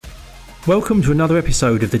Welcome to another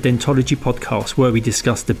episode of the Dentology Podcast, where we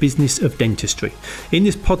discuss the business of dentistry. In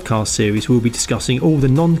this podcast series, we'll be discussing all the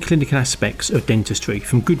non-clinical aspects of dentistry,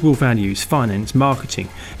 from goodwill values, finance, marketing,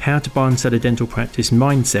 how to buy and sell a dental practice,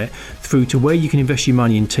 mindset, through to where you can invest your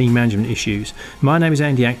money in team management issues. My name is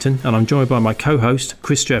Andy Acton, and I'm joined by my co-host,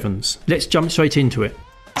 Chris Strevens. Let's jump straight into it.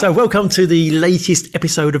 So welcome to the latest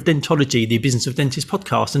episode of Dentology, the Business of Dentist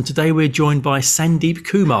podcast. And today we're joined by Sandeep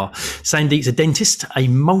Kumar. Sandeep's a dentist, a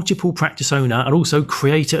multiple practice owner, and also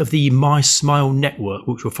creator of the My Smile Network,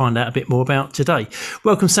 which we'll find out a bit more about today.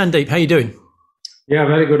 Welcome, Sandeep. How are you doing? Yeah,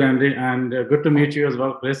 very good, Andy. And good to meet you as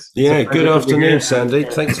well, Chris. Yeah, good afternoon,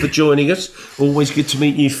 Sandeep. Thanks for joining us. Always good to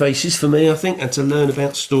meet new faces for me, I think, and to learn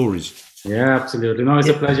about stories. Yeah, absolutely. No, it's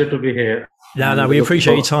a pleasure to be here. No, we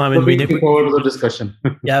appreciate your time. And looking forward to the discussion.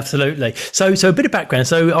 Yeah, absolutely. So a bit of background.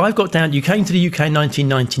 So I've got down, you came to the UK in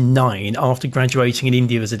 1999 after graduating in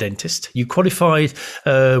India as a dentist. You qualified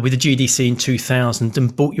with the GDC in 2000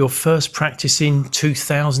 and bought your first practice in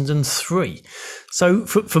 2003. So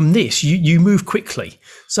from this, you moved quickly.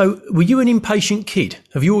 So were you an impatient kid?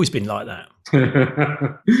 Have you always been like that?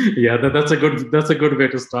 Yeah, that's a good way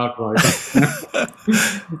to start, right?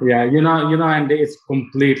 Yeah, you know, and it's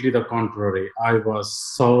completely the contrary. I was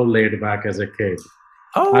so laid back as a kid.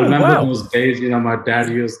 Oh, I remember wow. those days. My dad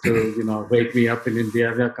used to, wake me up in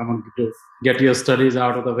India. Come on, to get your studies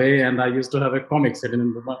out of the way, and I used to have a comic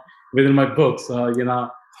sitting within my books.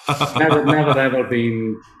 Never ever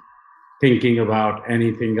been thinking about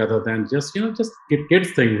anything other than just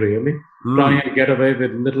kids thing, really. Trying to get away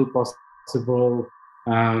with little possible.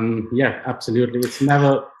 Yeah, absolutely.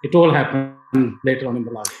 It all happened later on in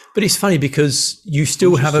the life. But it's funny because you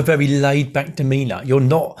still have a very laid back demeanor. You're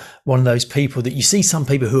not one of those people that you see some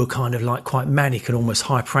people who are kind of like quite manic and almost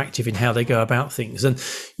hyperactive in how they go about things. And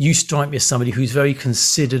you strike me as somebody who's very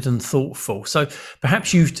considered and thoughtful. So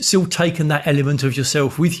perhaps you've still taken that element of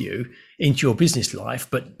yourself with you into your business life,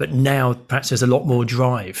 but now perhaps there's a lot more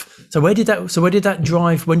drive. So where did that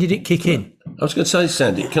drive, when did it kick in? I was going to say,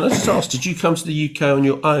 Sandy, can I just ask, did you come to the UK on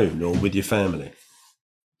your own or with your family?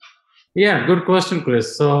 Yeah, good question,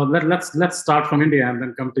 Chris. So let's start from India and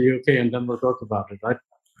then come to UK, and then we'll talk about it, right?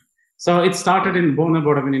 So it started born and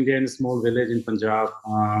brought up in India, in a small village in Punjab.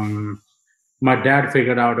 My dad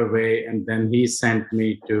figured out a way, and then he sent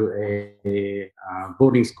me to a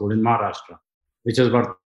boarding school in Maharashtra, which is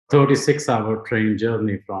about 36-hour train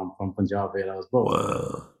journey from Punjab, where I was born.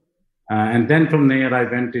 Wow. And then from there, I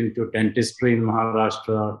went into dentistry in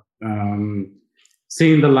Maharashtra,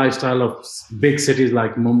 seeing the lifestyle of big cities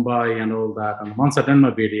like Mumbai and all that. And once I done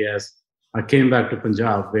my BDS, I came back to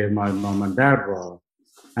Punjab, where my mom and dad were.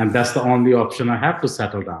 And that's the only option I have to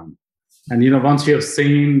settle down. And, once you have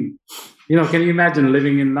seen, can you imagine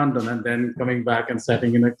living in London and then coming back and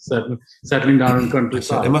settling down in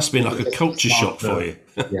countryside? It must have been like a culture shock for you.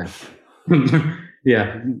 Yeah.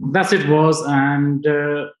 Yeah, that's it was. And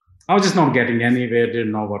I was just not getting anywhere,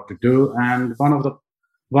 didn't know what to do. And one of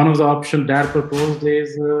the options Dad proposed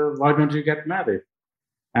is, why don't you get married?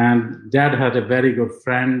 And Dad had a very good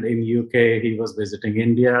friend in UK. He was visiting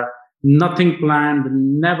India. Nothing planned,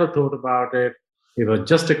 never thought about it. It was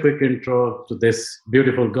just a quick intro to this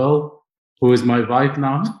beautiful girl, who is my wife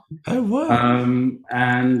now. Oh, wow.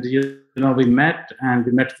 And, we met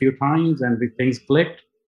a few times, and things clicked.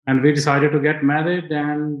 And we decided to get married,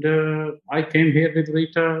 and I came here with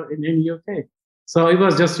Rita in UK. So it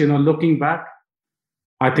was just, looking back,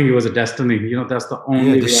 I think it was a destiny. That's the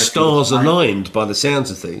only way. The stars aligned by the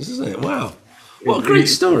sounds of things, isn't it? Wow. What a great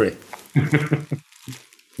story.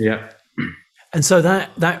 Yeah. And so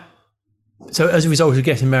so as a result of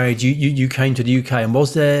getting married, you came to the UK, and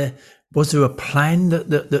was there a plan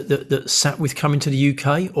that sat with coming to the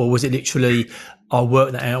UK, or was it literally, I'll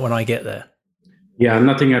work that out when I get there? Yeah,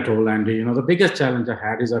 nothing at all, Andy. The biggest challenge I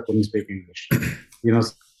had is I couldn't speak English.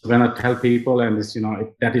 When I tell people, and this,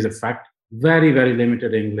 that is a fact, very, very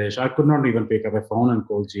limited English. I could not even pick up a phone and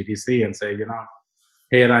call GDC and say,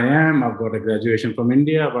 here I am. I've got a graduation from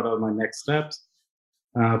India. What are my next steps?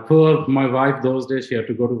 Poor my wife, those days, she had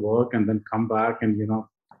to go to work and then come back and,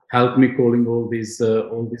 help me calling all these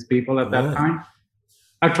people at that time.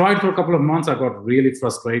 I tried for a couple of months. I got really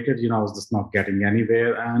frustrated. I was just not getting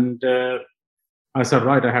anywhere. And I said,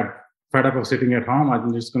 right, I had fed up of sitting at home.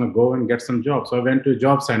 I'm just going to go and get some jobs. So I went to a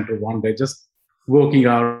job center one day, just walking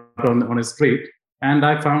out on a street, and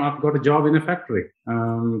I found I've got a job in a factory.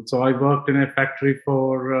 So I worked in a factory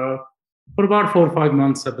for about 4 or 5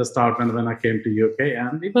 months at the start when I came to UK,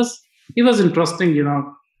 and it was interesting,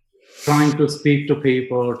 trying to speak to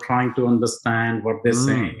people, trying to understand what they're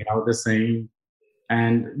saying, how they're saying,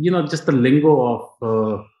 and just the lingo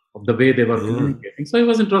of of the way they were communicating. So it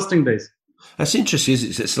was interesting days. That's interesting, isn't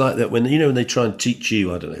it? It's like that when when they try and teach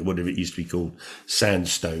you, I don't know, whatever it used to be called,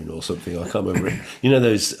 sandstone or something. I can't remember it.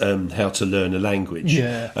 Those how to learn a language,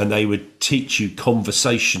 and they would teach you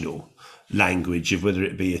conversational language of whether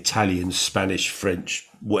it be Italian, Spanish, French,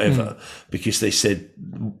 whatever, because they said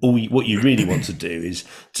what you really want to do is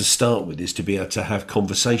to start with is to be able to have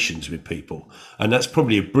conversations with people, and that's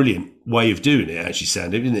probably a brilliant way of doing it. Actually,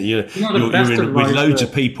 Sandy, isn't it? You're with loads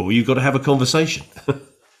of people, you've got to have a conversation.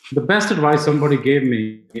 The best advice somebody gave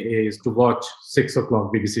me is to watch 6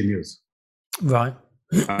 o'clock BBC News. Right.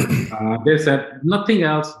 They said nothing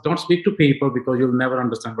else. Don't speak to people because you'll never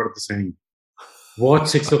understand what they're saying. Watch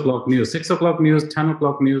 6 o'clock news. 6 o'clock news, 10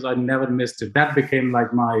 o'clock news. I never missed it. That became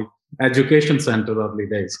like my education center early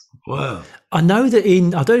days. Wow. I know that I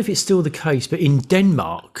don't know if it's still the case, but in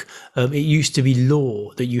Denmark, it used to be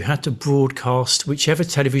law that you had to broadcast whichever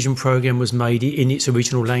television program was made in its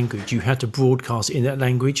original language. You had to broadcast in that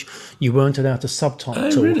language. You weren't allowed to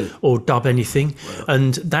subtitle or dub anything. Wow.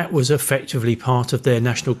 And that was effectively part of their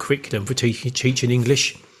national curriculum for teaching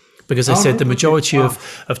English. Because they said the majority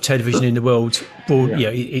of television in the world,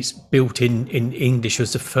 it's built in English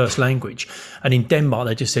as the first language. And in Denmark,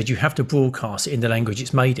 they just said you have to broadcast it in the language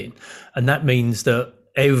it's made in. And that means that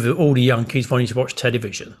all the young kids wanted to watch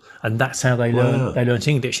television. And that's how they learned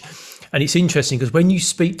English. And it's interesting because when you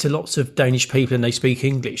speak to lots of Danish people and they speak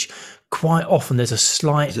English, quite often there's a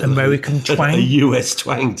slight American twang. A US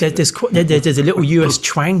twang. There's a little US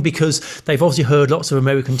twang because they've obviously heard lots of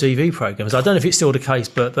American TV programs. I don't know if it's still the case,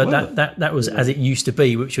 but that was as it used to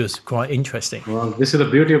be, which was quite interesting. Well, this is the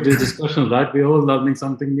beauty of this discussion, right? We're all learning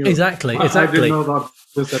something new. Exactly. I didn't know about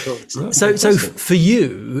this at all. So for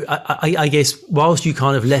you, I guess, whilst you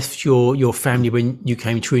kind of left your family when you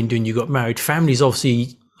came to India and you got married, family's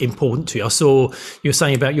obviously important to you. I saw you were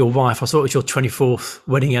saying about your wife. I saw it was your 24th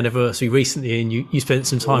wedding anniversary recently, and you spent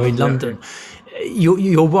some time in London.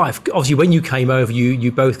 Your wife, obviously, when you came over,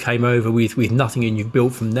 you both came over with nothing, and you've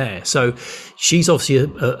built from there. So she's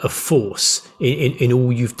obviously a force in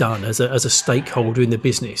all you've done as a stakeholder in the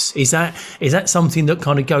business. Is that something that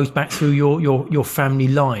kind of goes back through your family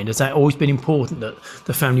line? Has that always been important that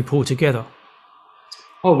the family pull together?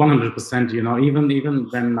 Oh, 100%. Even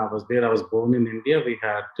when I was there, I was born in India. We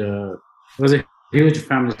had, it was a huge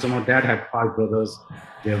family. So my dad had 5 brothers,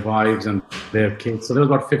 their wives and their kids. So there was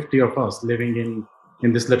about 50 of us living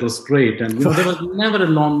in this little street. And, there was never a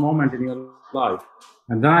lone moment in your life.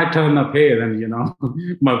 And then I turned up here and,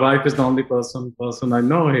 my wife is the only person I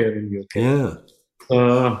know here in UK.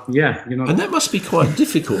 Yeah. And that must be quite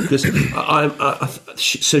difficult because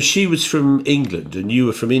so she was from England and you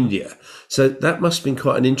were from India. So that must have been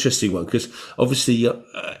quite an interesting one because obviously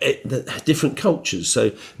different cultures.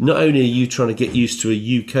 So not only are you trying to get used to a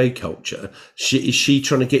UK culture, is she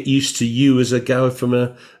trying to get used to you as a goer from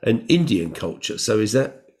an Indian culture? So is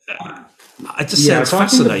that... It just sounds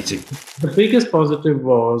fascinating. The biggest positive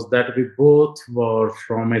was that we both were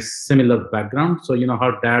from a similar background. So,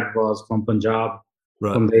 her dad was from Punjab,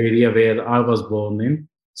 from the area where I was born in.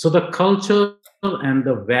 So the culture and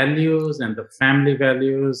the values and the family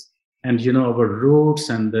values and, our roots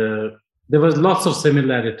and there was lots of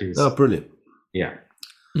similarities. Oh, brilliant. Yeah.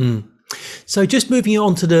 Mm. So just moving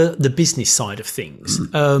on to the business side of things,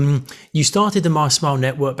 you started the My Smile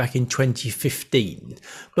Network back in 2015,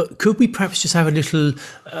 but could we perhaps just have a little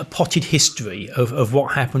potted history of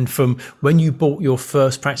what happened from when you bought your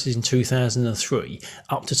first practice in 2003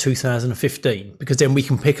 up to 2015? Because then we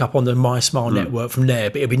can pick up on the My Smile Network from there,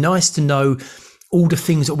 but it'd be nice to know all the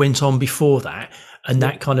things that went on before that, and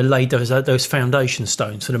that kind of laid those foundation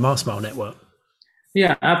stones for the My Smile Network.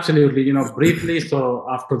 Yeah, absolutely. Briefly, so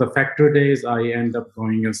after the factory days, I end up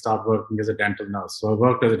going and start working as a dental nurse. So I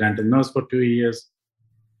worked as a dental nurse for 2 years.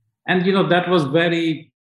 And, that was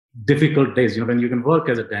very difficult days, when you can work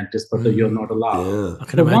as a dentist, but you're not allowed. Yeah. I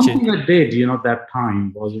can imagine. One thing I did, that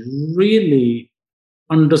time was really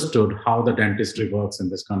understood how the dentistry works in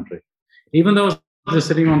this country. Even though I was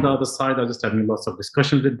sitting on the other side, I was just having lots of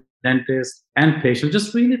discussions with dentists and patients,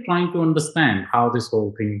 just really trying to understand how this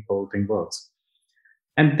whole thing works.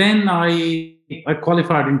 And then I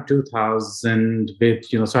qualified in 2000 with,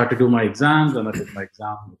 so I had to do my exams, and I did my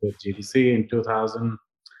exam with GDC in 2000.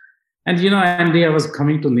 And, Andy, I was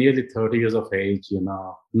coming to nearly 30 years of age,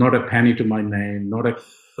 not a penny to my name, not a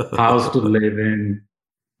house to live in.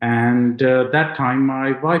 And that time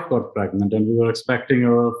my wife got pregnant and we were expecting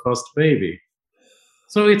our first baby.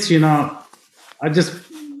 So it's, I just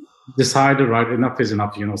decided, right, enough is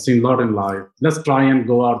enough, seen a lot in life. Let's try and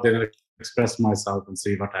go out there and express myself and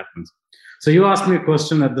see what happens. So you asked me a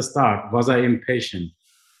question at the start, was I impatient?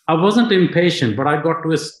 I wasn't impatient, but I got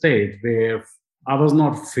to a stage where I was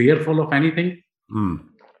not fearful of anything.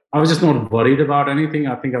 I was just not worried about anything.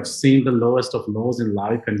 I think I've seen the lowest of lows in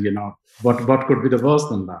life, and what could be the worst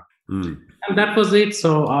than that? And that was it.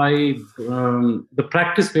 So the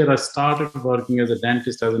practice where I started working as a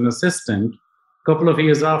dentist as an assistant, a couple of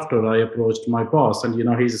years after, I approached my boss, and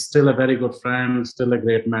he's still a very good friend, still a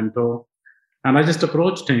great mentor. And I just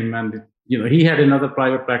approached him, and he had another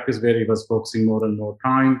private practice where he was focusing more and more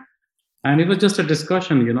time. And it was just a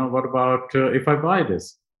discussion, what about if I buy this?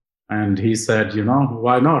 And he said,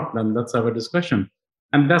 why not? Then let's have a discussion.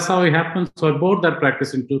 And that's how it happened. So I bought that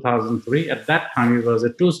practice in 2003. At that time, it was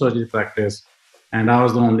a 2-surgery practice, and I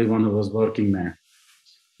was the only one who was working there.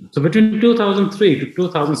 So between 2003 to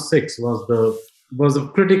 2006 was a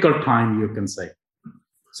critical time, you can say.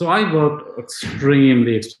 So I worked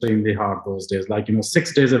extremely, extremely hard those days,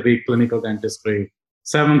 6 days a week, clinical dentistry,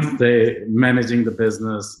 7th day, managing the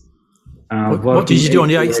business. What did you do on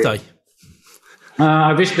the 8th day?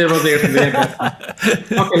 I wish there was 8th day.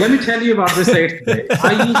 Okay, let me tell you about this 8th day.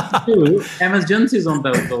 I used to do emergencies on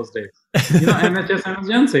those days. NHS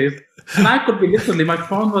emergencies. And I could be literally, my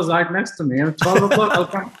phone was right next to me, and 12 o'clock, I'll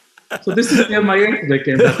come. So this is where my 8th day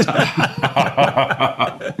came that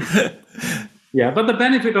time. Yeah, but the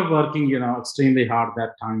benefit of working, extremely hard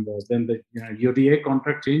that time was then the UDA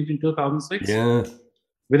contract changed in 2006. Yeah.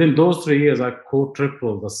 Within those 3 years, I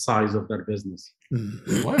tripled the size of that business.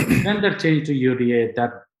 Wow. Then that changed to UDA.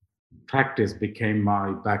 That practice became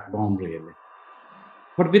my backbone, really.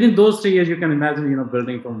 But within those 3 years, you can imagine,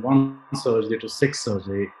 building from 1 surgery to 6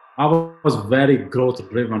 surgery. I was very growth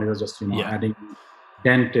driven. It was just, adding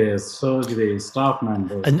dentists, surgery, staff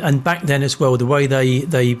members. And back then as well, the way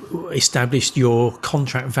they established your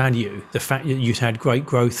contract value, the fact that you'd had great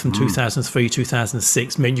growth from 2003,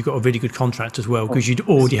 2006 meant you got a really good contract as well, because you'd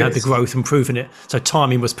already had the growth and proven it. So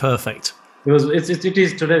timing was perfect. It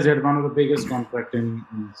is today one of the biggest contracts in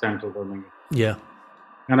central Birmingham. Yeah.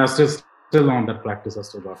 And I still on that practice. I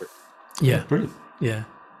still got it. Yeah. Brilliant. Yeah.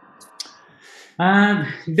 And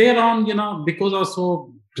thereon, because I was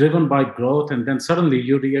so driven by growth, and then suddenly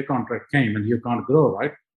UDA contract came, and you can't grow,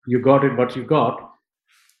 right? You got it, but you got.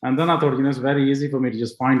 And then I thought, it's very easy for me to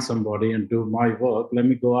just find somebody and do my work. Let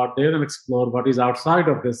me go out there and explore what is outside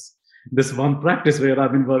of this one practice where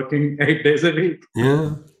I've been working 8 days a week.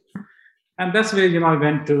 Yeah. And that's where, I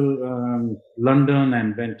went to London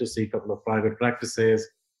and went to see a couple of private practices,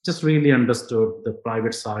 just really understood the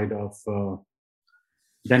private side of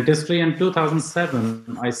dentistry. In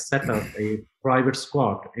 2007, I set up a private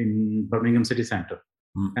squad in Birmingham City Centre.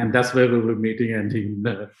 And that's where we will be meeting and in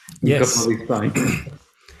a couple of weeks'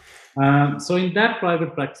 time. So in that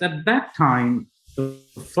private practice, at that time, the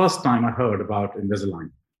first time I heard about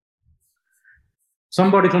Invisalign,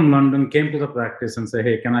 somebody from London came to the practice and said,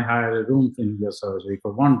 hey, can I hire a room in your surgery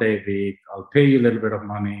for 1 day a week? I'll pay you a little bit of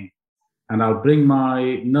money, and I'll bring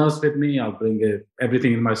my nurse with me. I'll bring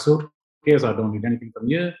everything in my suitcase. I don't need anything from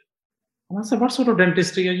you. And I said, what sort of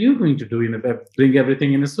dentistry are you going to do? Bring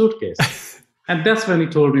everything in a suitcase. And that's when he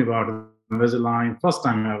told me about Invisalign. First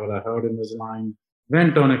time ever I heard Invisalign.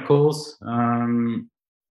 Went on a course.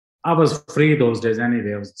 I was free those days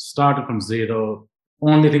anyway. I started from zero.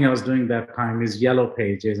 Only thing I was doing that time is Yellow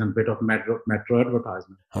Pages and a bit of Metro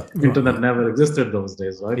advertisement. Internet never existed those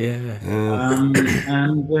days, right? Yeah.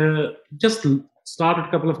 And just started a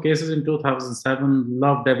couple of cases in 2007.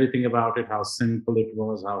 Loved everything about it, how simple it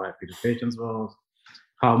was, how happy the patients was,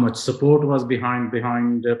 how much support was behind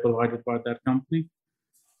provided by that company.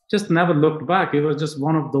 Just never looked back. It was just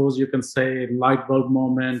one of those, you can say, light bulb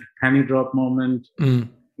moment, penny drop moment.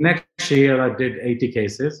 Next year, I did 80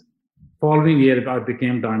 cases. Following year, I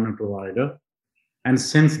became diamond provider. And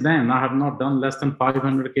since then, I have not done less than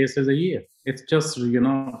 500 cases a year. It's just,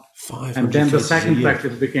 and then the second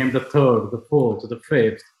practice became the third, the fourth, the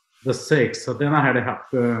fifth, the sixth. So then I had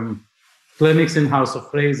clinics in House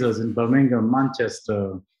of Frasers in Birmingham,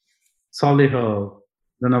 Manchester, Solihull.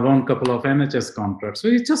 Then I won a couple of NHS contracts. So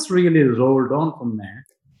it just really rolled on from there.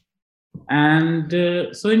 And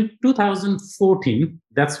so in 2014,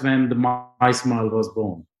 that's when the My Smile was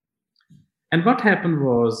born. And what happened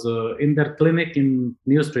was in their clinic in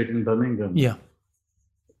New Street in Birmingham,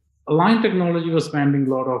 Align Technology was spending a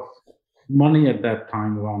lot of money at that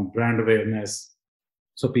time around brand awareness.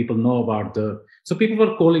 So people know about so people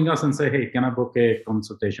were calling us and say, hey, can I book a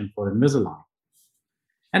consultation for Invisalign?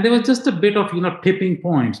 And there was just a bit of, tipping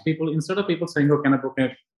points. Instead of people saying, oh, can I book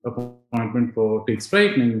an appointment for teeth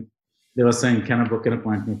straightening? they were saying, "Can I book an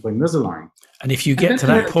appointment for Invisalign?" And if you get to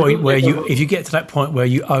that point where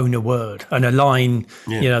you own a word and a line,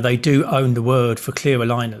 they do own the word for clear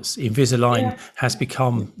aligners. Invisalign has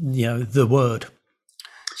become, the word.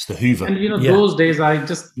 It's the Hoover. And those days I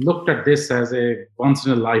just looked at this as a once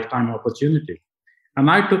in a lifetime opportunity. And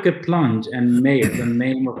I took a plunge and made the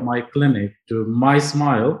name of my clinic to My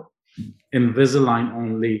Smile Invisalign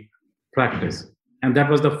only practice. And that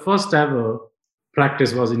was the first ever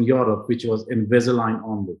practice was in Europe, which was Invisalign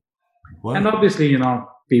only. Wow. And obviously,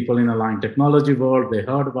 people in the Align technology world, they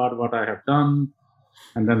heard about what I have done.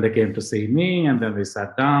 And then they came to see me, and then we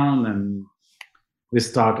sat down and we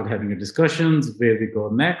started having discussions where we go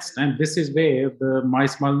next. And this is where the My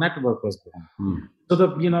Smile Network was born. So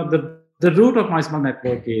the root of My Smile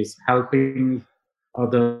Network is helping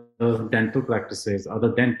other dental practices,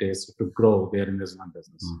 other dentists to grow their Invisalign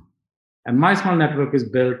business. And My Smile Network is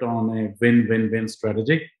built on a win-win-win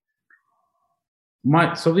strategy.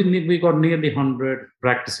 So we got nearly 100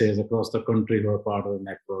 practices across the country who are part of the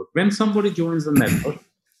network. When somebody joins the network,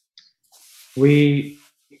 we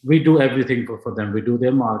do everything for them. We do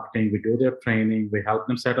their marketing, we do their training, we help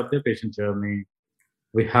them set up their patient journey,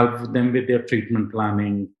 we help them with their treatment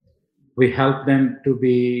planning, we help them to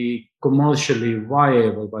be commercially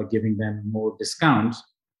viable by giving them more discounts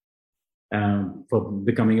for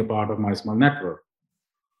becoming a part of My Smile Network.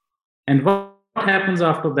 And what happens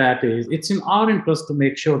after that is it's in our interest to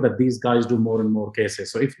make sure that these guys do more and more cases.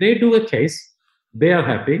 So if they do a case, they are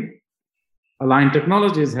happy, Align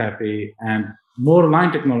Technology is happy, and more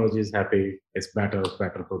Align Technology is happy, it's better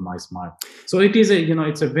for My Smile. So it is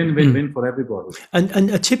it's a win-win-win for everybody.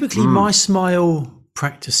 And typically My Smile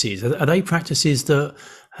practices, are they practices that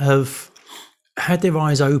have had their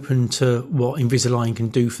eyes open to what Invisalign can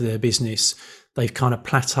do for their business? They've kind of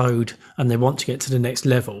plateaued and they want to get to the next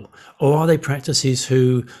level? Or are they practices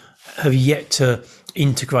who have yet to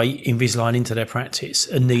integrate Invisalign into their practice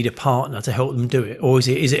and need a partner to help them do it? Or is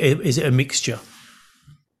it a mixture?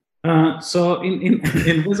 So in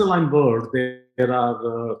Invisalign world, there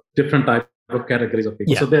are different types of categories of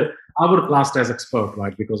people. So I would class as expert,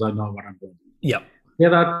 right? Because I know what I'm doing. Yeah.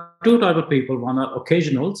 There are two types of people. One are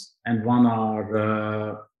occasionals and one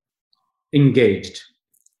are engaged.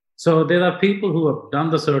 So there are people who have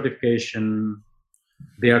done the certification,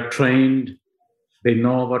 they are trained, they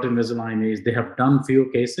know what Invisalign is, they have done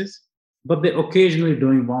few cases, but they're occasionally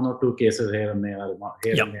doing one or two cases here and there, and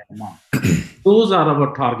there a month. Those are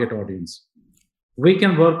our target audience. We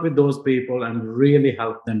can work with those people and really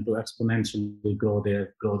help them to exponentially grow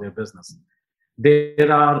their business.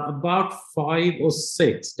 There are about 5 or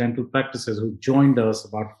 6 dental practices who joined us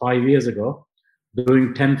about 5 years ago,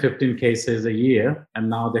 doing 10, 15 cases a year, and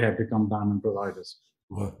now they have become diamond providers.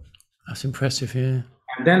 Wow. That's impressive, yeah.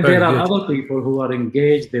 And then there are other people who are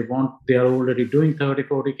engaged, they are already doing 30,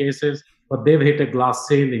 40 cases, but they've hit a glass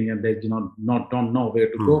ceiling and they don't know where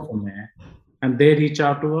to go from there. And they reach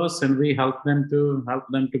out to us, and we help them to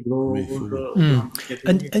grow.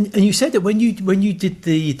 And you said that when you did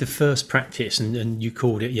the first practice, and you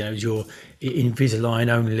called it, your Invisalign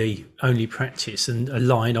only practice, and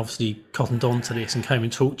Align obviously cottoned on to this and came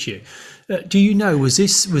and talked to you. Do you know, was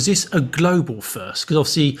this a global first? Because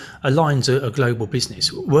obviously Align's a global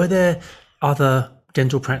business. Were there other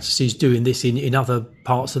dental practices doing this in other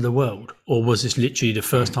parts of the world, or was this literally the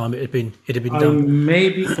first time it had been done? I may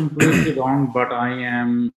be completely wrong, but I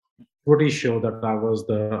am pretty sure that I was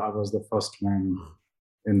the first one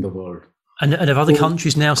in the world. And have other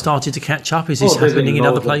countries now started to catch up? Is this happening in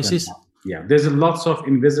other places? Yeah, there's lots of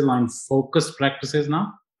Invisalign focused practices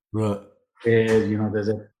now. Right. There's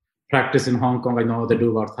a practice in Hong Kong. I know they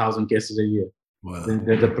do about 1,000 cases a year. Wow.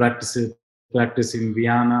 There's a practice in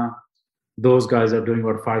Vienna. Those guys are doing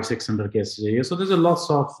about 500-600 cases a year. So there's a lots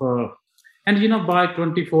of, by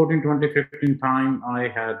 2014, 2015 time, I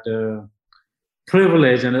had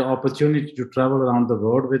privilege and an opportunity to travel around the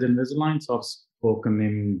world with Invisalign. So I've spoken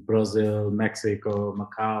in Brazil, Mexico,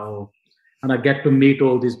 Macau, and I get to meet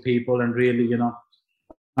all these people and really,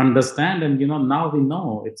 understand. And, now we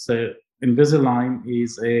know Invisalign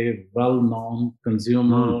is a well-known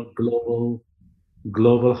consumer,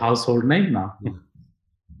 global household name now.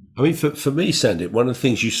 I mean, for me, Sandip, one of the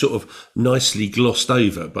things you sort of nicely glossed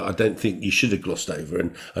over, but I don't think you should have glossed over,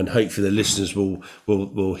 and hopefully the listeners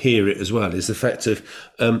will hear it as well, is the fact of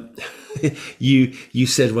you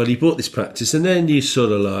said, well, you bought this practice, and then you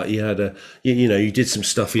sort of like you had you did some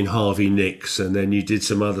stuff in Harvey Nicks, and then you did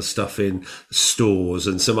some other stuff in stores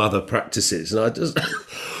and some other practices, and I just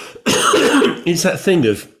it's that thing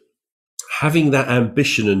of having that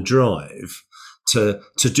ambition and drive to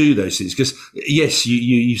do those things? Because yes,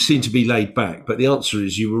 you seem to be laid back, but the answer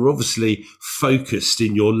is you were obviously focused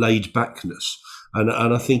in your laid backness. And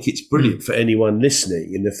I think it's brilliant for anyone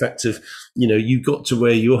listening in the fact of, you got to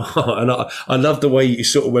where you are. And I love the way you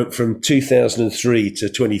sort of went from 2003 to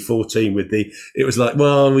 2014 it was like,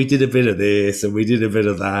 well, we did a bit of this and we did a bit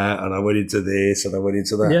of that. And I went into this and I went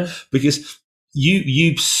into that. Yeah. Because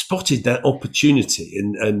you spotted that opportunity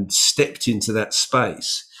and stepped into that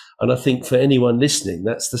space. And I think for anyone listening,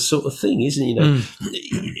 that's the sort of thing, isn't it?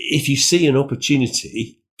 If you see an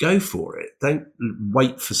opportunity, go for it. Don't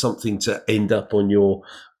wait for something to end up on your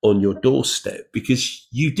doorstep, because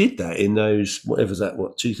you did that in those,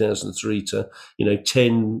 2003 to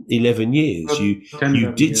 10, 11 years.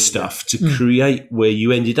 You did stuff to create where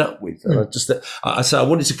you ended up with. And I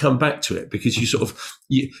wanted to come back to it because you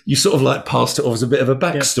sort of like passed it off as a bit of a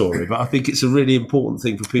backstory, but I think it's a really important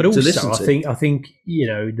thing for people to listen to. I think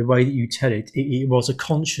the way that you tell it was a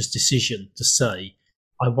conscious decision to say,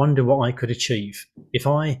 I wonder what I could achieve if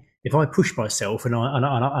I pushed myself and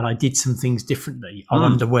I did some things differently. I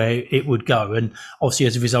wonder where it would go. And obviously,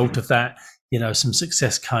 as a result of that, some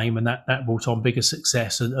success came, and that brought on bigger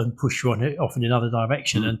success and pushed you off in another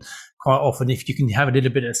direction. And quite often, if you can have a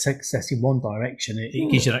little bit of success in one direction,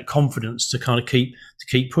 it gives you that confidence to kind of keep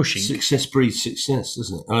pushing. Success breeds success,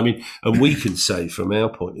 doesn't it? I mean, and we can say from our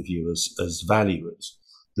point of view as valuers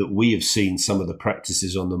that we have seen some of the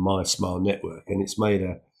practices on the MySmile network, and it's made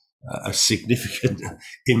a significant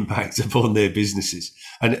impact upon their businesses.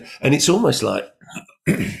 And it's almost like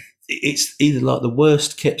it's either like the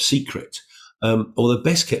worst kept secret or the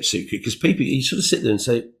best kept secret, because people, you sort of sit there and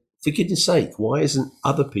say, for goodness sake, why isn't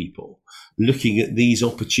other people looking at these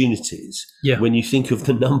opportunities when you think of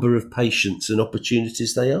the number of patients and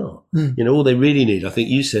opportunities they are? All they really need, I think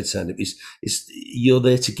you said, Sandip, is you're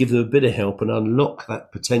there to give them a bit of help and unlock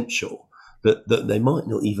that potential that they might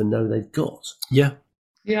not even know they've got. Yeah,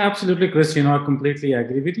 absolutely, Chris. I completely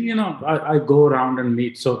agree with you. I go around and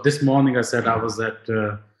meet. So this morning I said I was at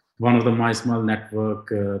one of the MySmile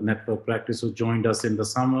network practice who joined us in the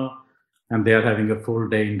summer, and they are having a full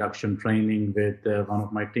day induction training with one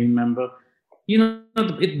of my team member.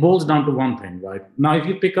 It boils down to one thing, right? Now, if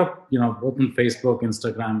you pick up, open Facebook,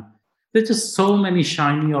 Instagram, there's just so many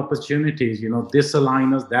shiny opportunities, this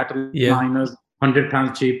aligners, that aligners,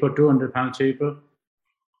 £100 cheaper, £200 cheaper.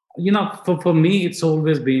 For me, it's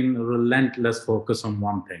always been a relentless focus on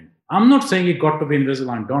one thing. I'm not saying it got to be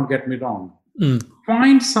Invisalign, don't get me wrong.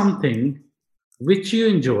 Find something which you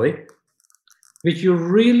enjoy, which you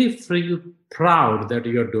really feel proud that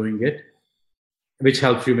you're doing it, which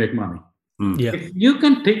helps you make money. If you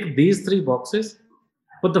can tick these three boxes,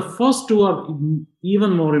 but the first two are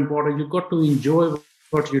even more important. You've got to enjoy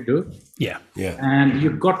what you do. And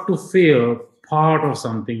you've got to feel part of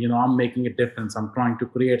something. I'm making a difference. I'm trying to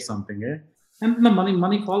create something. And the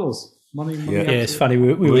money follows. Money it's funny.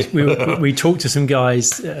 We talked to some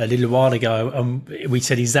guys a little while ago, and we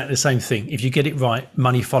said exactly the same thing. If you get it right,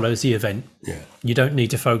 money follows the event. You don't need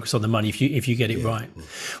to focus on the money if you get it right.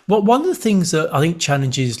 Well, one of the things that I think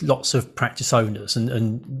challenges lots of practice owners,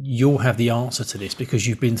 and you'll have the answer to this because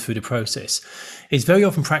you've been through the process, is very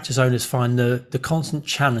often practice owners find the constant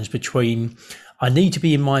challenge between, I need to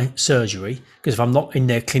be in my surgery, because if I'm not in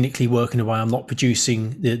there clinically working away, I'm not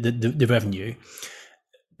producing the revenue.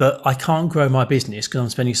 But I can't grow my business because I'm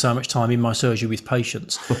spending so much time in my surgery with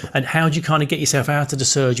patients. And how do you kind of get yourself out of the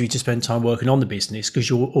surgery to spend time working on the business, because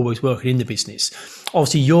you're always working in the business?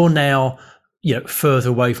 Obviously, you're now further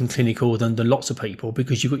away from clinical than lots of people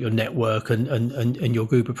because you've got your network and your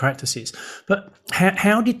group of practices. But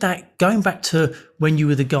how did that, going back to when you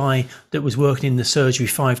were the guy that was working in the surgery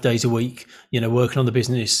 5 days a week, working on the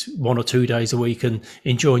business 1 or 2 days a week and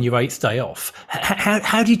enjoying your 8th day off,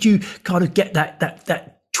 how did you kind of get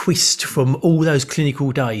that twist from all those clinical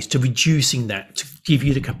days to reducing that to give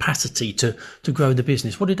you the capacity to grow the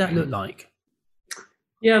business? What did that look like?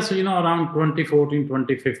 Yeah, so, around 2014,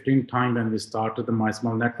 2015 time when we started the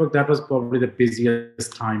MySmile network, that was probably the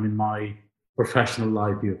busiest time in my professional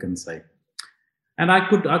life, you can say. And I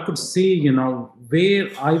could see, where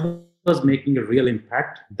I was making a real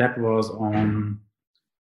impact, that was on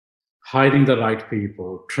hiring the right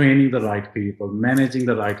people, training the right people, managing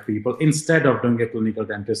the right people, instead of doing a clinical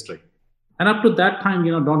dentistry. And up to that time,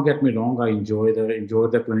 don't get me wrong, I enjoyed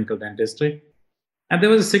the clinical dentistry. And there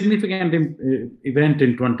was a significant event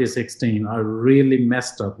in 2016. I really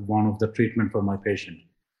messed up one of the treatment for my patient.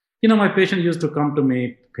 My patient used to come to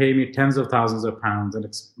me, pay me tens of thousands of pounds, and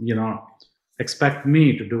expect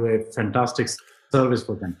me to do a fantastic service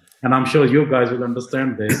for them. And I'm sure you guys will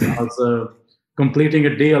understand this. I was completing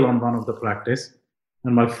a deal on one of the practice,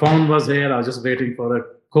 And my phone was here. I was just waiting for a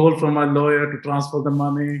call from my lawyer to transfer the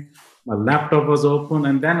money. My laptop was open.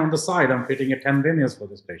 And then on the side, I'm fitting a 10 veneers for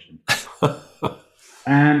this patient.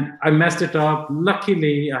 And I messed it up.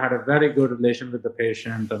 Luckily, I had a very good relation with the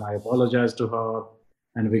patient, and I apologized to her,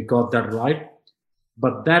 and we got that right.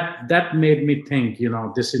 But that made me think,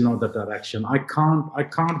 this is not the direction. I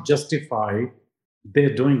can't justify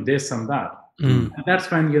they're doing this and that. And that's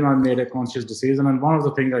when, I made a conscious decision. And one of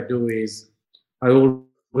the things I do is I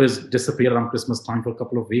always disappear around Christmas time for a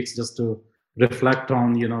couple of weeks just to reflect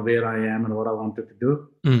on, where I am and what I wanted to do.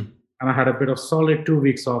 And I had a bit of solid 2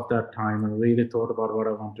 weeks off that time and really thought about what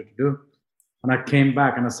I wanted to do. And I came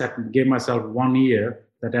back and I gave myself 1 year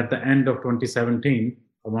that at the end of 2017,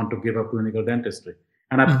 I want to give up clinical dentistry.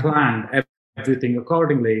 And I planned everything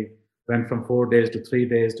accordingly, went from 4 days to 3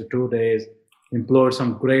 days to 2 days, employed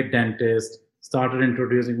some great dentists, started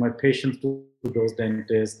introducing my patients to those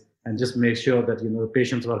dentists, and just make sure that, the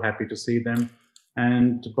patients were happy to see them.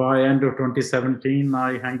 And by end of 2017,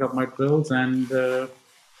 I hang up my drills and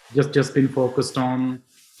just been focused on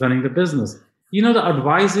running the business. The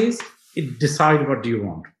advice is, decide what do you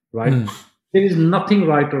want, right? There is nothing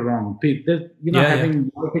right or wrong.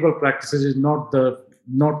 Having multiple practices is not the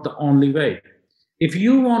only way. If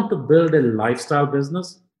you want to build a lifestyle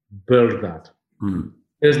business, build that.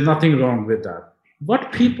 There's nothing wrong with that.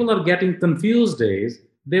 What people are getting confused is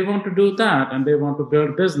they want to do that and they want to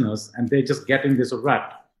build business, and they just get in this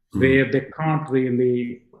rut where they can't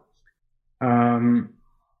really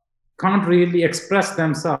express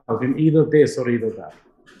themselves in either this or either that.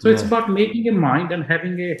 So it's about making a mind and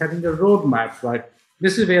having a roadmap, right?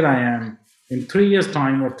 This is where I am in 3 years'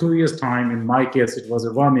 time or 2 years' time. In my case, it was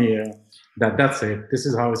a 1 year. That's it. This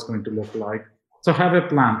is how it's going to look like. So have a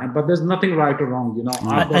plan, but there's nothing right or wrong.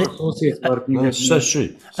 I've got associates working with me. So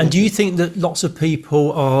true. And do you think that lots of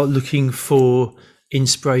people are looking for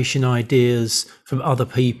inspiration ideas from other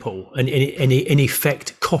people and in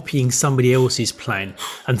effect copying somebody else's plan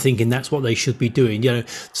and thinking that's what they should be doing?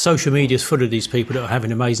 Social media is full of these people that are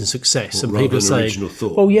having amazing success, and people are saying,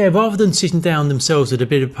 rather than sitting down themselves with a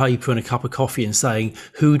bit of paper and a cup of coffee and saying,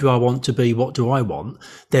 who do I want to be, what do I want,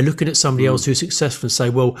 they're looking at somebody else who's successful and say,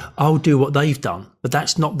 well, I'll do what they've done, but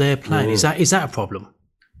that's not their plan. Is that a problem?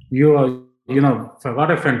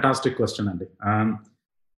 What a fantastic question, Andy.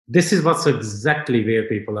 This is what's exactly where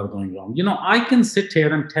people are going wrong. I can sit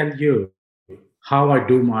here and tell you how I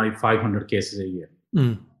do my 500 cases a year.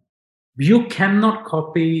 You cannot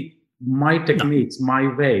copy my techniques,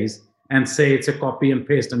 my ways, and say it's a copy and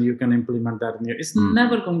paste and you can implement that in your. It's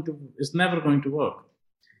never going to work.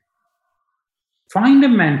 Find a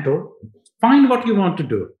mentor. Find what you want to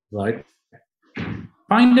do, right?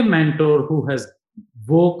 Find a mentor who has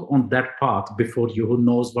walked on that path before you, who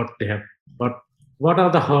knows what they have, but what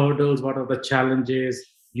are the hurdles, what are the challenges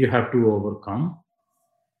you have to overcome,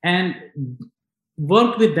 and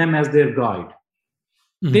work with them as their guide.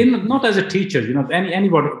 They're not as a teacher,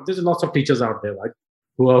 anybody. There's lots of teachers out there, right,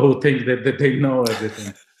 who think that they know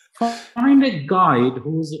everything. Find a guide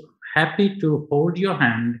who's happy to hold your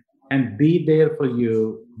hand and be there for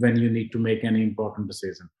you when you need to make any important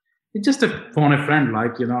decision. It's just a phone a friend,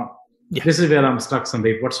 this is where I'm stuck,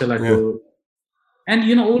 Sandeep. What shall I do? And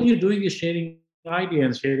all you're doing is sharing idea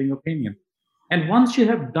and sharing opinion. And once you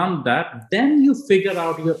have done that, then you figure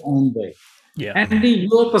out your own way. And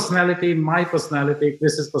your personality, my personality,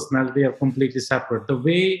 Chris's personality are completely separate. The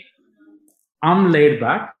way I'm laid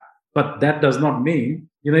back, but that does not mean,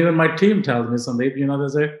 even my team tells me, Sandeep,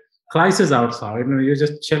 there's a crisis outside and you're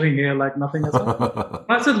just chilling here like nothing has happened.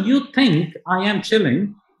 I said, you think I am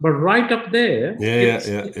chilling, but right up there,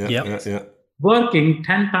 it's working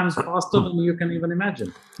 10 times faster than you can even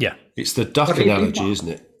imagine. It's the duck analogy, isn't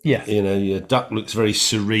it? Your duck looks very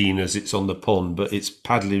serene as it's on the pond, but it's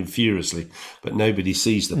paddling furiously, but nobody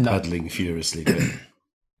sees the paddling furiously.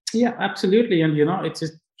 Yeah, absolutely. And it's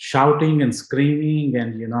just shouting and screaming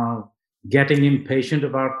and getting impatient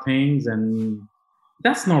about things, and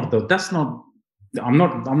I'm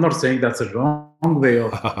not saying that's a wrong way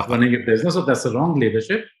of running a business or that's a wrong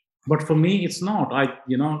leadership. But for me, it's not.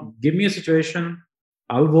 Give me a situation,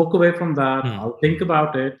 I'll walk away from that, I'll think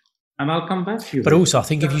about it, and I'll come back to you. But also, I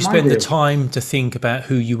think if you spend the time to think about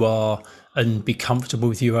who you are and be comfortable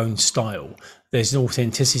with your own style, there's an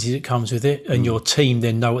authenticity that comes with it, and your team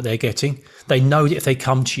then know what they're getting. They know that if they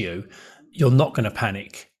come to you, you're not going to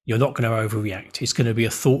panic. You're not going to overreact. It's going to be a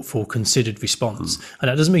thoughtful, considered response. And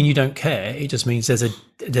that doesn't mean you don't care. It just means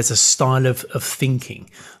there's a style of thinking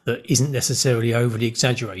that isn't necessarily overly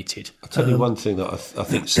exaggerated. I'll tell you one thing that I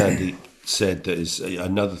think Sandy said that is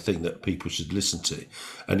another thing that people should listen to.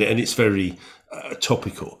 And it's very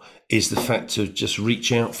topical is the fact to just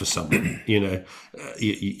reach out for someone,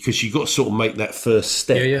 because you've got to sort of make that first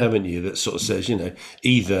step, haven't you? That sort of says,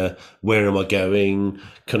 either where am I going?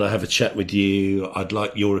 Can I have a chat with you? I'd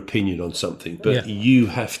like your opinion on something. But you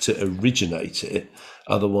have to originate it.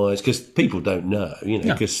 Otherwise, because people don't know,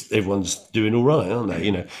 because everyone's doing all right, aren't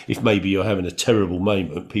they? If maybe you're having a terrible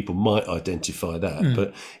moment, people might identify that.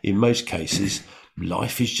 But in most cases,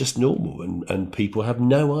 life is just normal, and people have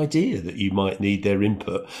no idea that you might need their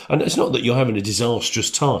input. And it's not that you're having a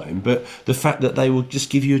disastrous time, but the fact that they will just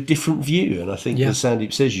give you a different view. And I think, as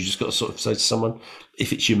Sandeep says, you just got to sort of say to someone,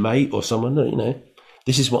 if it's your mate or someone,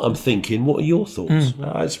 this is what I'm thinking. What are your thoughts?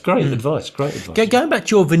 It's great advice. Great advice. Going back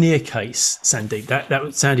to your veneer case, Sandeep,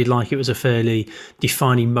 that sounded like it was a fairly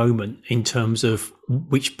defining moment in terms of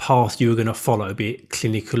which path you were going to follow, be it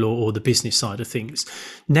clinical or the business side of things.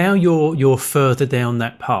 Now you're further down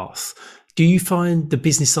that path. Do you find the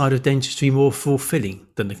business side of dentistry more fulfilling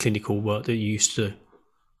than the clinical work that you used to do?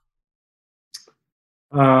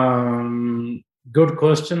 Good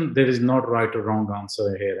question. There is not right or wrong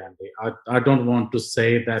answer here, Andy. I don't want to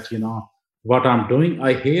say that, what I'm doing.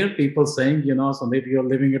 I hear people saying, so maybe you're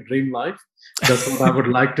living a dream life. That's what I would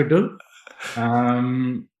like to do.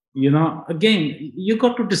 Again, you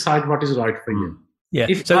got to decide what is right for you. Yeah.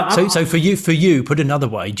 So for you, put another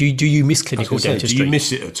way, do you miss clinical dentistry? Do you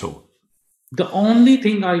miss it at all? The only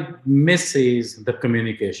thing I miss is the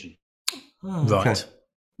communication. Right. Okay.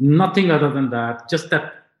 Nothing other than that. Just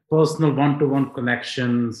that personal one-to-one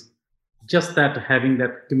connections, just that having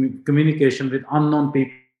that communication with unknown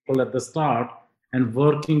people at the start and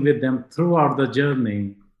working with them throughout the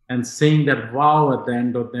journey and seeing that wow at the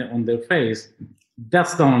end of on their face.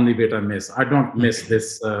 That's the only bit I miss. I don't miss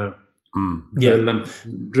this drill and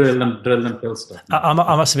pill stuff. I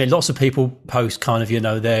must admit, lots of people post kind of,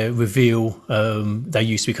 their reveal. They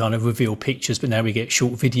used to be kind of reveal pictures, but now we get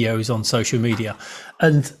short videos on social media,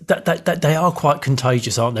 and that they are quite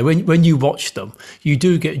contagious, aren't they? When you watch them, you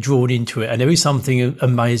do get drawn into it, and there is something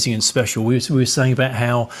amazing and special. We were saying about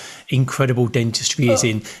how incredible dentistry is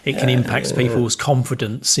it can impact people's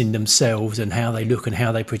confidence in themselves and how they look and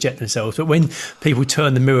how they project themselves. But when people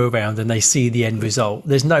turn the mirror around and they see the end result,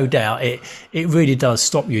 there's no doubt it really does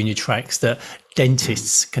stop you in your tracks that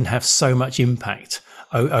dentists can have so much impact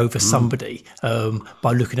over somebody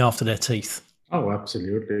by looking after their teeth. Oh,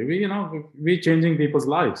 absolutely. We're changing people's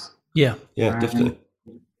lives. Yeah, definitely.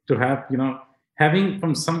 To have, having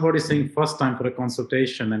from somebody saying first time for a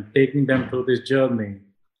consultation and taking them through this journey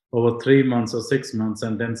over 3 months or 6 months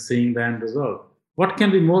and then seeing the end result. What can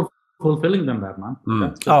be more fulfilling than that, man?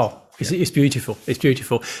 It's beautiful. It's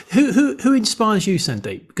beautiful. Who inspires you,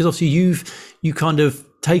 Sandeep? Because obviously you kind of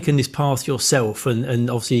taken this path yourself, and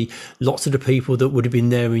obviously lots of the people that would have been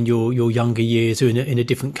there in your younger years or in a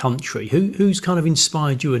different country. Who's kind of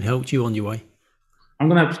inspired you and helped you on your way? I'm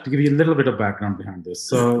going to have to give you a little bit of background behind this.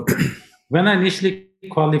 So when I initially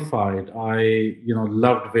qualified, I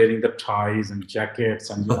loved wearing the ties and jackets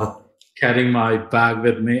and carrying my bag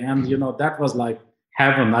with me, and that was like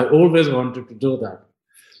heaven. I always wanted to do that.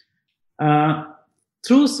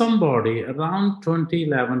 Through somebody around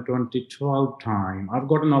 2011, 2012 time, I've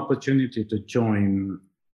got an opportunity to join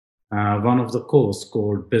one of the course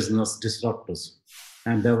called Business Disruptors.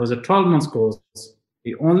 And there was a 12-month course.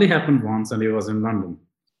 It only happened once, and it was in London.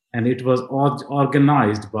 And it was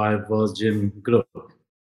organized by Virgin Group.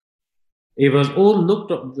 It was all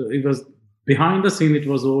looked up. It was behind the scene. It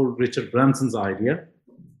was all Richard Branson's idea,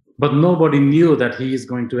 but nobody knew that he is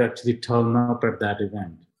going to actually turn up at that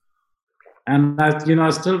event. And I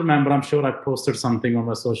still remember. I'm sure I posted something on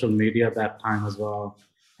my social media at that time as well.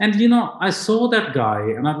 And I saw that guy,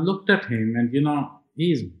 and I looked at him, and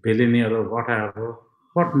he's billionaire or whatever.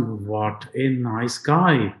 What a nice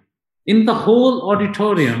guy. In the whole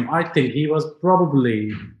auditorium, I think he was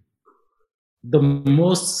probably the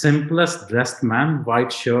most simplest dressed man,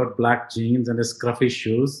 white shirt, black jeans, and his scruffy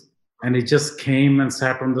shoes. And he just came and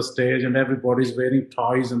sat on the stage, and everybody's wearing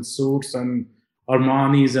ties and suits and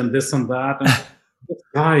Armani's and this and that. And this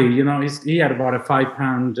guy, he had about a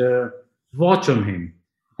 £5 watch on him.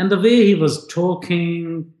 And the way he was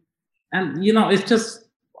talking, and, it's just,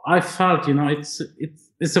 I felt, it's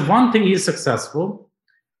the one thing he's successful.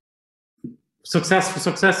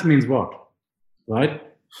 Success means what, right?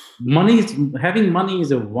 Having money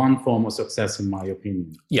is a one form of success, in my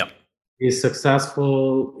opinion. Yeah. He's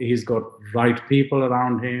successful. He's got right people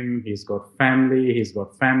around him. He's got family. He's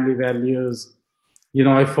got family values.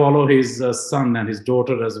 I follow his son and his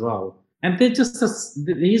daughter as well. And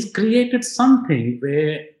he's created something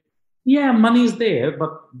where, money is there,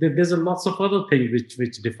 but there's lots of other things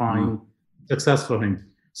which define success for him.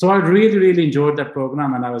 So I really, really enjoyed that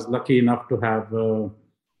program, and I was lucky enough to have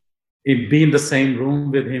be in the same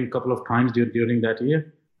room with him a couple of times during that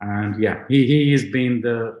year. And yeah, he has been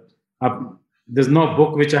there's no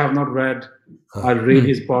book which I have not read. I read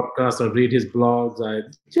his podcast, I read his blogs. I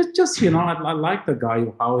just I like the guy,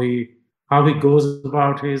 how he goes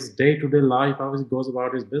about his day-to-day life, how he goes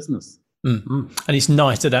about his business. And it's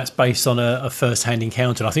nice that that's based on a first-hand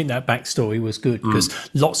encounter. And I think that backstory was good because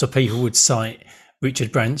lots of people would cite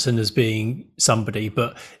Richard Branson as being somebody,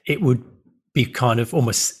 but it would be kind of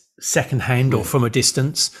almost second-hand or from a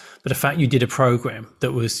distance. But the fact you did a program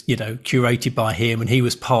that was, curated by him and he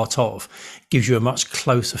was part of, gives you a much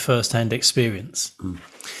closer first-hand experience.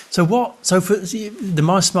 So for the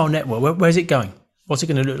My Smile Network, where's it going? What's it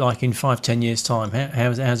going to look like in 5-10 years' time?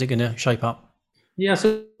 How's it going to shape up? Yeah,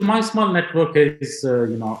 so My Smile Network is,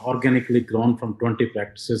 organically grown from 20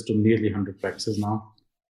 practices to nearly 100 practices now.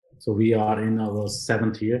 So we are in our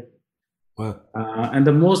 7th year. Wow. And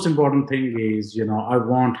the most important thing is, I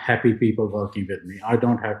want happy people working with me. I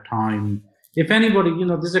don't have time. If anybody,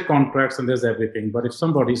 there's a contracts and there's everything, but if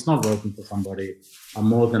somebody is not working for somebody, I'm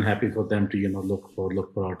more than happy for them to, look for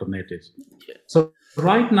alternatives. Yeah. So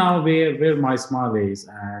right now, where My Smile is,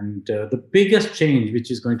 and the biggest change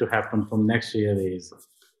which is going to happen from next year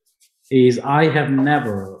is I have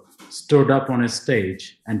never stood up on a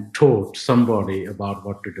stage and taught somebody about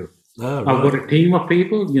what to do. Oh, right. I've got a team of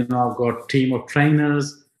people, I've got a team of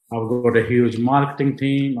trainers, I've got a huge marketing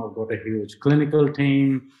team, I've got a huge clinical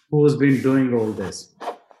team who's been doing all this.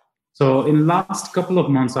 So in last couple of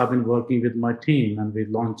months, I've been working with my team and we're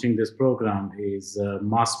launching this program is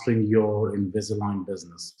Mastering Your Invisalign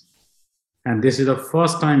Business. And this is the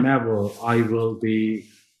first time ever I will be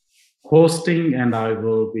hosting and I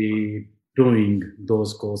will be doing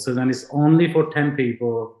those courses. And it's only for 10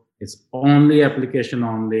 people. It's only application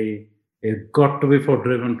only. It's got to be for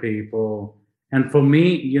driven people. And for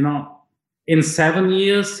me, in 7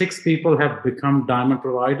 years, 6 people have become diamond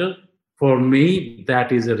provider. For me,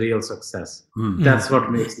 that is a real success. That's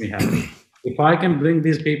what makes me happy. If I can bring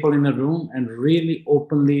these people in a room and really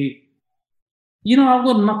openly, I've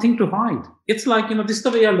got nothing to hide. It's like, this is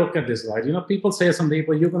the way I look at this, right? People say some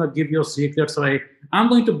people, you're going to give your secrets away. I'm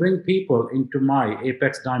going to bring people into my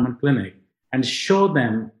Apex Diamond Clinic and show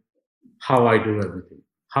them how I do everything,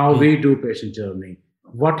 how we do patient journey,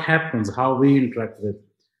 what happens, how we interact with.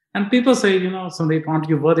 And people say, someday, aren't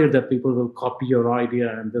you worried that people will copy your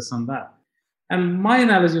idea and this and that? And my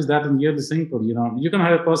analogy is that, and really simple, you can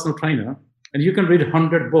have a personal trainer and you can read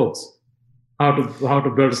 100 books, how to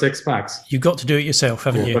build 6 packs. You've got to do it yourself,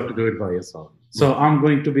 haven't you? You've got to do it by yourself. So I'm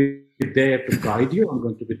going to be there to guide you. I'm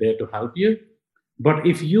going to be there to help you. But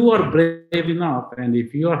if you are brave enough and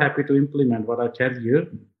if you are happy to implement what I tell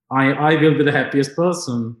you, I will be the happiest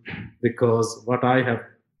person because what I have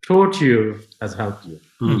taught you has helped you.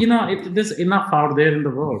 There's enough out there in the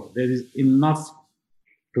world. There is enough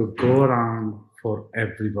to go around for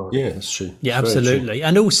everybody. Yeah, that's true. Yeah, absolutely. True.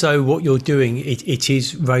 And also what you're doing, it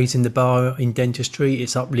is raising the bar in dentistry.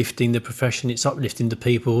 It's uplifting the profession. It's uplifting the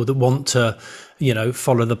people that want to,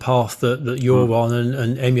 follow the path that you're on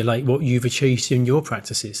and emulate what you've achieved in your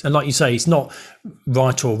practices. And like you say, it's not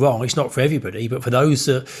right or wrong. It's not for everybody, but for those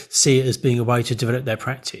that see it as being a way to develop their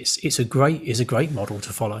practice, it's a great model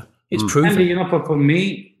to follow. It's proven. And, for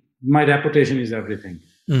me, my reputation is everything.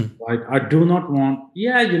 Right? I do not want,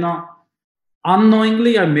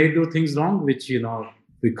 unknowingly, I may do things wrong, which,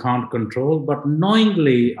 we can't control, but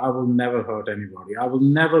knowingly, I will never hurt anybody. I will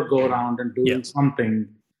never go around and doing something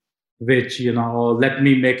which, let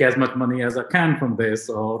me make as much money as I can from this,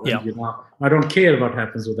 or, I don't care what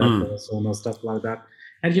happens with that person or stuff like that.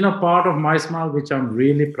 And, part of My Smile, which I'm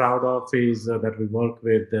really proud of, is that we work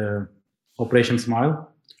with Operation Smile.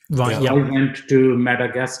 Right. I went to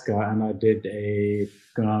Madagascar and I did a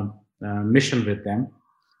mission with them.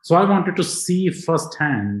 So I wanted to see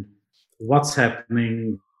firsthand what's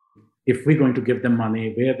happening, if we're going to give them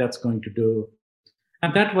money, where that's going to do.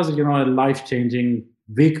 And that was, a life-changing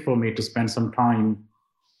week for me to spend some time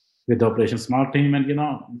with the Operation Smile team.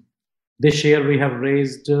 And, this year we have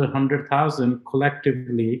raised 100,000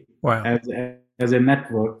 collectively as a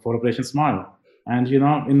network for Operation Smile. And,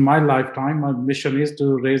 in my lifetime, my mission is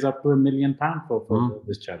to raise up to £1 million for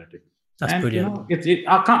this charity. That's brilliant.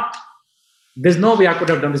 I can't. There's no way I could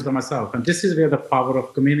have done this by myself. And this is where the power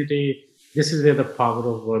of community, this is where the power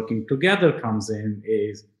of working together comes in,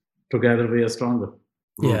 is together we are stronger.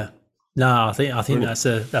 Yeah. No, I think that's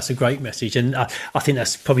a great message, and I think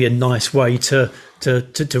that's probably a nice way to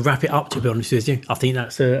wrap it up. To be honest with you, I think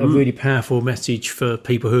that's a really powerful message for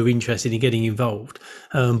people who are interested in getting involved,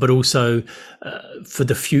 but also for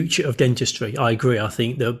the future of dentistry. I agree. I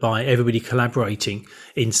think that by everybody collaborating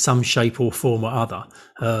in some shape or form or other,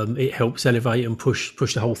 it helps elevate and push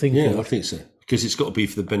the whole thing forward. I think so. Because it's got to be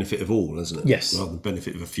for the benefit of all, hasn't it? Yes. Rather than the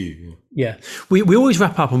benefit of a few. Yeah. We always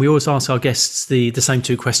wrap up and we always ask our guests the same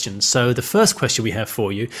two questions. So the first question we have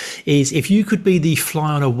for you is, if you could be the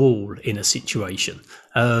fly on a wall in a situation,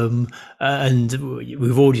 and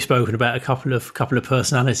we've already spoken about a couple of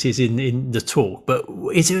personalities in the talk, but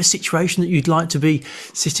is there a situation that you'd like to be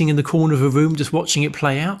sitting in the corner of a room just watching it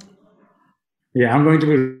play out? Yeah, I'm going to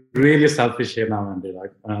be really selfish here now, Andy.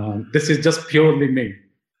 This is just purely me.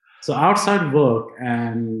 So outside work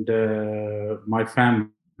and my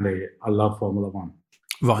family, I love Formula One.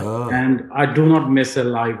 Right. And I do not miss a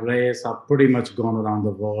live race. I've pretty much gone around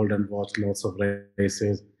the world and watched lots of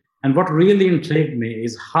races. And what really intrigued me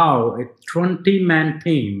is how a 20-man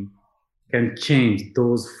team can change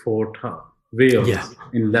those 4 wheels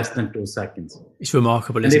in less than 2 seconds. It's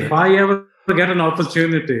remarkable, isn't it? And if I ever get an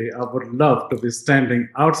opportunity, I would love to be standing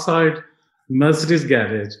outside Mercedes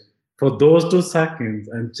garage for those 2 seconds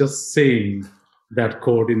and just seeing that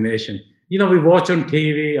coordination. We watch on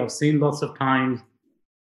TV, I've seen lots of times,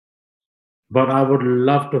 but I would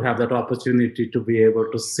love to have that opportunity to be able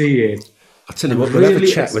to see it. I'll tell you what, we'll have a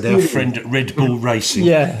chat with our friend at Red Bull Racing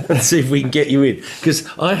and see if we can get you in. Because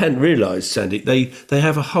I hadn't realised, Sandy, they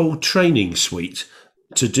have a whole training suite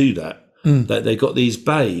to do that. That they got these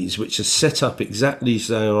bays which are set up exactly as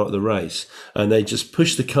they are at the race, and they just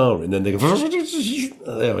push the car in, then they go,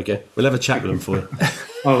 there we go. We'll have a chat with them for you.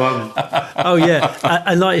 Oh, wow. Oh, yeah.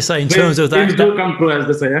 And like you say, in terms of that... Things do come true, as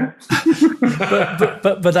they say, yeah?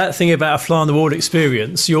 but that thing about a fly-on-the-wall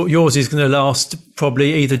experience, yours is going to last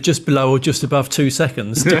probably either just below or just above 2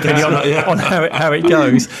 seconds, depending on how it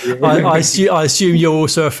goes. I assume you're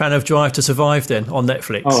also a fan of Drive to Survive then, on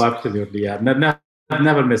Netflix. Oh, absolutely, yeah.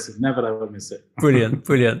 Never miss it. Never ever miss it. Brilliant.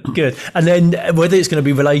 Good. And then whether it's going to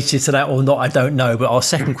be related to that or not, I don't know. But our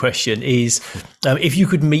second question is, if you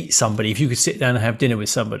could meet somebody, if you could sit down and have dinner with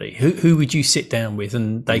somebody, who would you sit down with?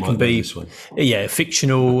 And they can be,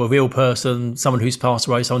 fictional, a real person, someone who's passed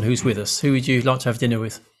away, someone who's with us. Who would you like to have dinner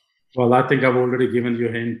with? Well, I think I've already given you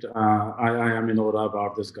a hint. I am in awe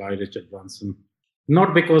about this guy, Richard Branson.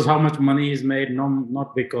 Not because how much money he's made,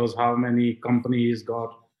 not because how many companies he's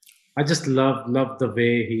got. I just love the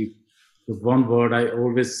way with one word, I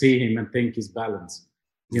always see him and think he's balanced.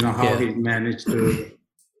 How he managed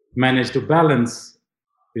to balance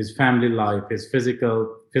his family life, his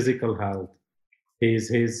physical health. He's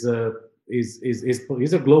a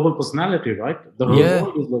global personality, right? The whole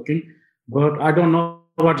world is looking. But I don't know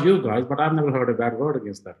about you guys, but I've never heard a bad word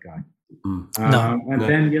against that guy.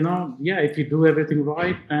 Then, if you do everything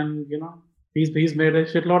right, and he's made a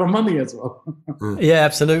shitload of money as well. Yeah,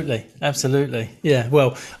 absolutely. Yeah,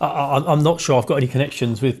 well, I'm not sure I've got any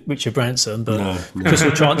connections with Richard Branson, but Chris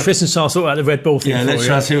will try and sort out the Red Bull thing. Yeah, let's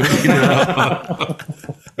try to see what we can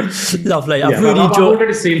do. Lovely. I've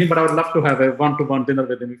already seen him, but I would love to have a one-to-one dinner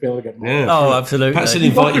with him if you ever get more. Yeah, oh, absolutely. Perhaps he'll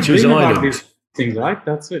invite you to his island. These things, right?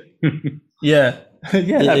 That's it. You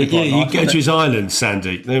go to his island,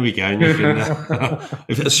 Sandy. There we go. And you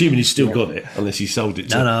can, assuming he's still got it, unless he sold it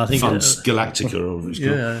to I think Funds Galactica or whatever it's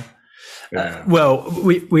called. Well,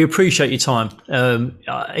 we appreciate your time.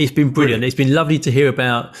 It's been brilliant. It's been lovely to hear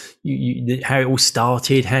about how it all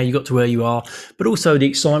started, how you got to where you are, but also the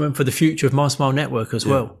excitement for the future of My Smile Network as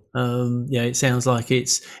well. It sounds like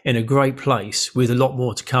it's in a great place with a lot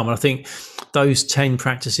more to come. And I think those 10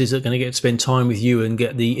 practices are going to get to spend time with you and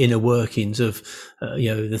get the inner workings of,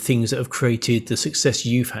 the things that have created the success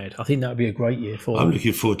you've had. I think that would be a great year for them. I'm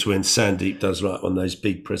looking forward to when Sandeep does one of those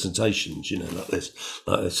big presentations, like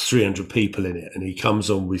there's 300 people in it, and he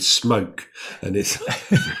comes on with smoke, and it's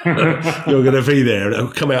you're going to be there, and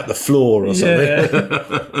it'll come out the floor or something.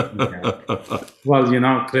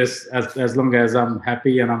 Well, Chris, as long as I'm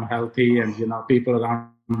happy and I'm healthy, and people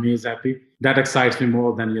around me is happy, that excites me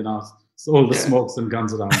more than all the smokes and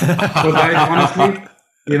guns around. So guys, honestly,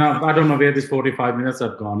 I don't know where these 45 minutes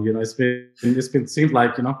have gone. It's been seemed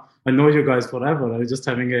like I know you guys forever. I was just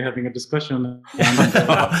having a discussion.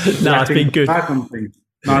 It's been good.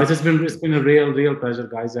 No, it's been a real pleasure,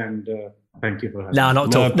 guys, and thank you for having me.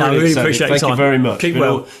 Not at all. I really appreciate your time. Thank you very much. Keep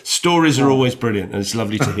well. Stories are always brilliant, and it's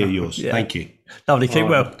lovely to hear yours. Thank you. Lovely. Keep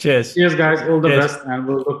well. Cheers. Cheers, guys. All the best, and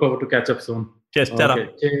we'll look forward to catch up soon. Cheers. Okay.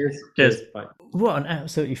 Cheers. Bye. What an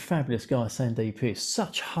absolutely fabulous guy Sandeep is.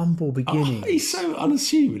 Such humble beginnings. He's so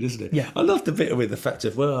unassuming, isn't he? Yeah. I love the bit with the fact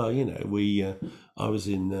of, well, you know, I was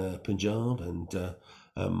in Punjab and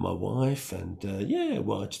my wife and I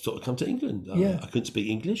just thought I'd come to England. I couldn't speak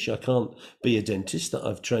English. I can't be a dentist that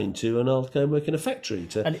I've trained to, and I'll go and work in a factory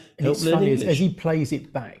to help it's learn funny, English. as he plays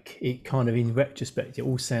it back, it kind of, in retrospect, it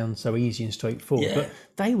all sounds so easy and straightforward. Yeah. But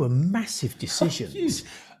they were massive decisions.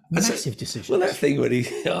 Massive decisions. Well, that thing when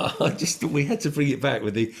we had to bring it back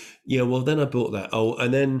with then I bought that.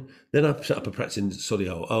 And then I set up a practice in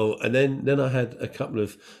Solihull. And then I had a couple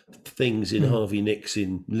of things in Harvey Nicks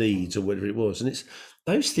in Leeds or whatever it was. And it's,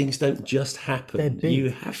 those things don't just happen. You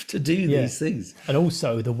have to do these things. And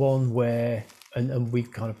also the one where, and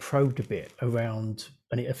we've kind of probed a bit around,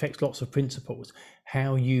 and it affects lots of principles,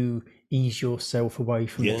 how you ease yourself away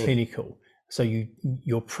from the clinical. So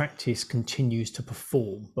your practice continues to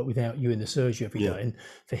perform, but without you in the surgery every day. And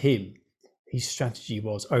for him, his strategy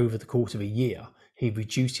was, over the course of a year, he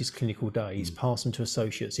reduced his clinical days, passed them to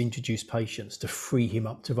associates, introduced patients to free him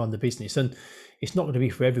up to run the business. And it's not going to be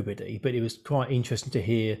for everybody, but it was quite interesting to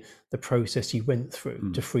hear the process he went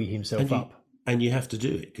through to free himself up. And you have to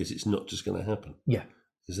do it, because it's not just going to happen. Yeah.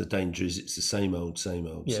 Because the danger is it's the same old.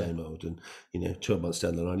 And, 12 months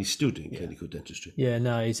down the line, he's still doing clinical dentistry. Yeah,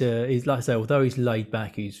 no, he's like I say, although he's laid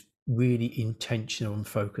back, he's really intentional and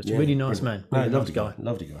focused. Really nice man. Really lovely guy.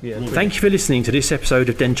 Lovely guy. Yeah. Thank you for listening to this episode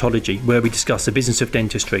of Dentology, where we discuss the business of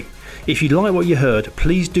dentistry. If you like what you heard,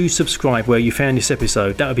 please do subscribe where you found this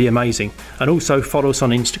episode. That would be amazing. And also follow us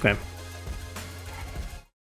on Instagram.